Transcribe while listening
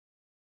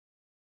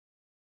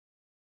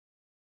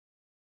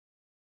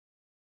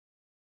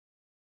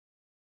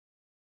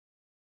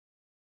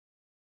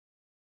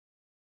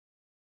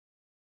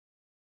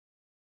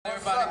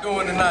Everybody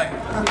doing tonight?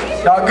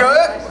 Y'all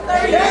good?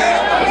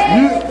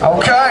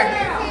 Okay.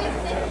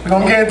 We're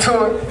gonna get into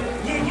it.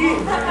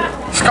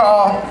 It's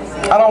called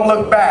I Don't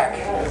Look Back.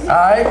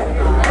 Alright?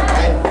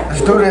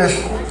 Let's do this.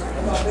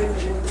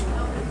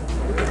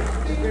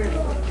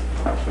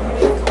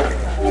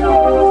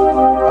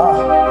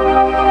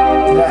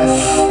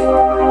 Yes.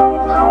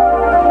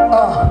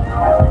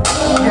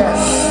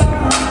 Yes.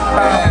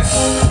 Bounce.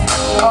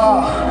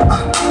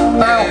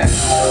 Bounce.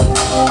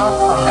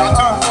 Y'all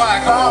too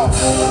quiet. Come on.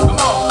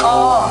 Come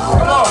on.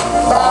 Come on.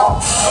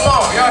 Come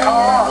on. Y'all.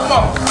 Come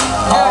on.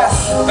 Yes.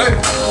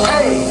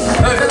 Hey.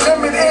 The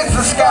limit is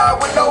the sky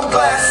with no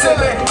glass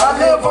ceiling. I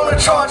live on the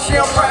charts,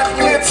 yeah, I'm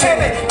practically a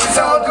tenant. Cause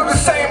I don't do the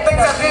same things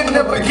I did in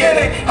the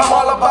beginning. I'm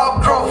all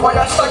about growth while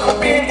y'all stuck on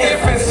being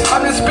infants.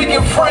 I'm just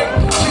speaking frank,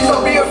 please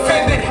don't be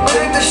offended. But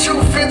if the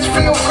shoe fits,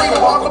 feel free to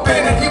walk up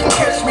in it. You can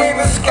catch me in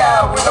the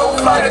sky with no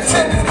flight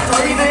attendant.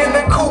 Either in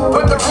the coupe,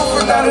 but the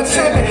roof is not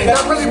intended.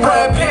 Not really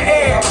Brad Pitt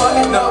and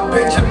funny enough,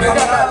 Benjamin.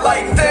 I'm not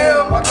like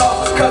them, my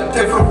call was cut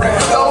different.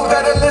 Those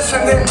that are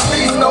listening,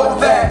 please know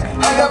that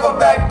I never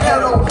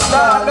backpedal,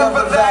 nah,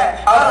 never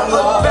that. I don't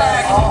look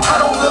back, I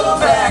don't look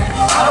back,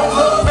 I don't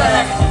look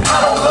back, I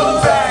don't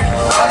look back.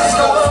 I just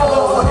go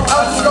forward,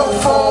 I just go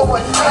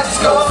forward, I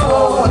just go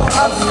forward,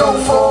 I just go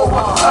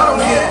forward. I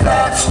don't hear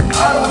that,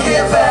 I don't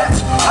hear that,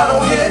 I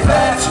don't hear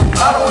that,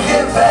 I don't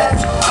hear that.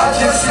 I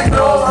just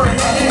ignore it,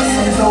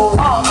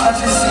 I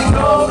just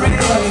ignore it.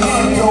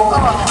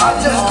 I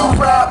just do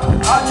rap,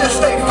 I just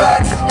stay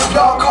facts. If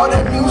y'all call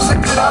that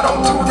music, then I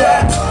don't do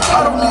that.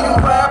 I don't need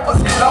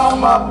rappers, get off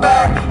my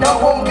back.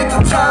 Y'all won't get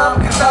the time,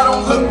 cause I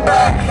don't look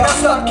back. Y'all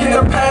stuck in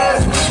the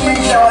past, which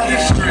means y'all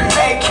history.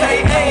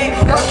 AKA,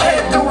 y'all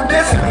can't do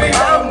this to me.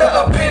 I'm the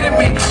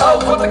epitome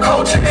of what the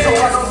culture is. So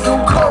I don't do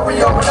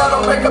choreo and I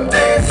don't make up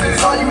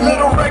dances. All you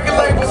little record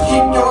labels,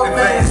 keep your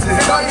advances.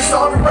 And all you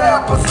sorry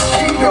rappers,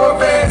 keep your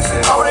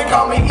advances. Oh, they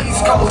call me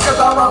East Coast, cause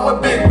I rhyme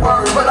with big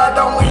words. But I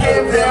don't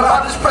hear them,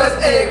 I just press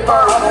egg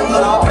bird. I don't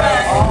look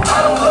back, I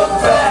don't look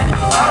back,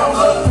 I don't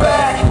look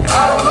back,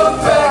 I don't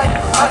look back.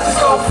 I just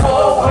go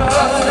forward,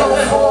 I just go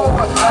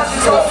forward, I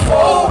just go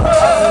forward,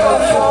 I just go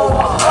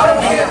forward. I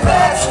don't hear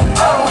that,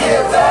 I don't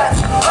hear that,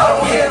 I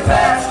don't hear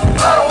that,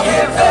 I don't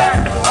hear that.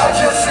 I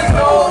just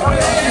ignore it,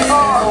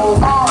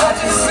 I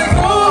just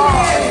ignore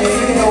it.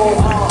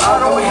 I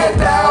don't hear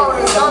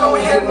doubters, I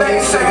don't hear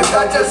naysayers.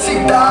 I just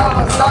see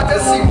dollars, I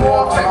just see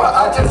more paper,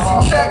 I just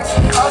see checks,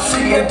 I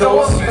see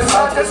endorsements,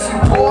 I just see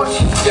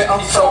Porsche. Yeah,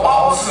 I'm so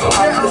awesome.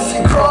 Yeah, I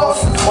see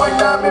crosses, white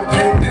diamond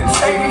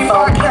pendants,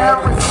 85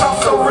 carats. I'm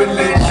so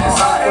religious,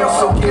 I am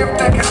so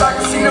gifted, cause I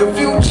can see the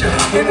future.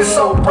 And it's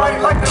so bright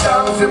like the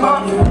diamonds in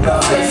my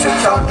face.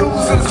 Since y'all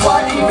losers,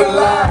 why even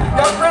lie?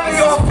 Y'all really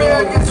all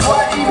failures,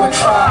 why even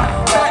try?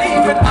 Not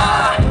even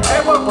I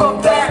am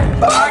above that,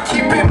 but I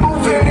keep it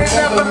moving and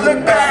never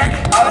look back.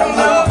 I don't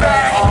look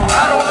back,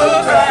 I don't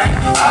look back,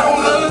 I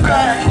don't look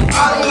back,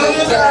 I don't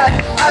look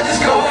back. I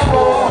just go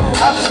forward,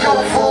 I just go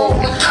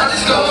forward, I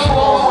just go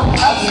forward,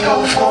 I just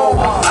go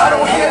forward. I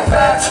don't hear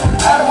that,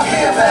 I don't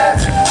hear that,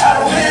 I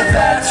don't hear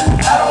that,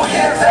 I don't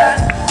hear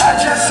that. I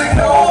just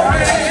ignore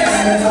it.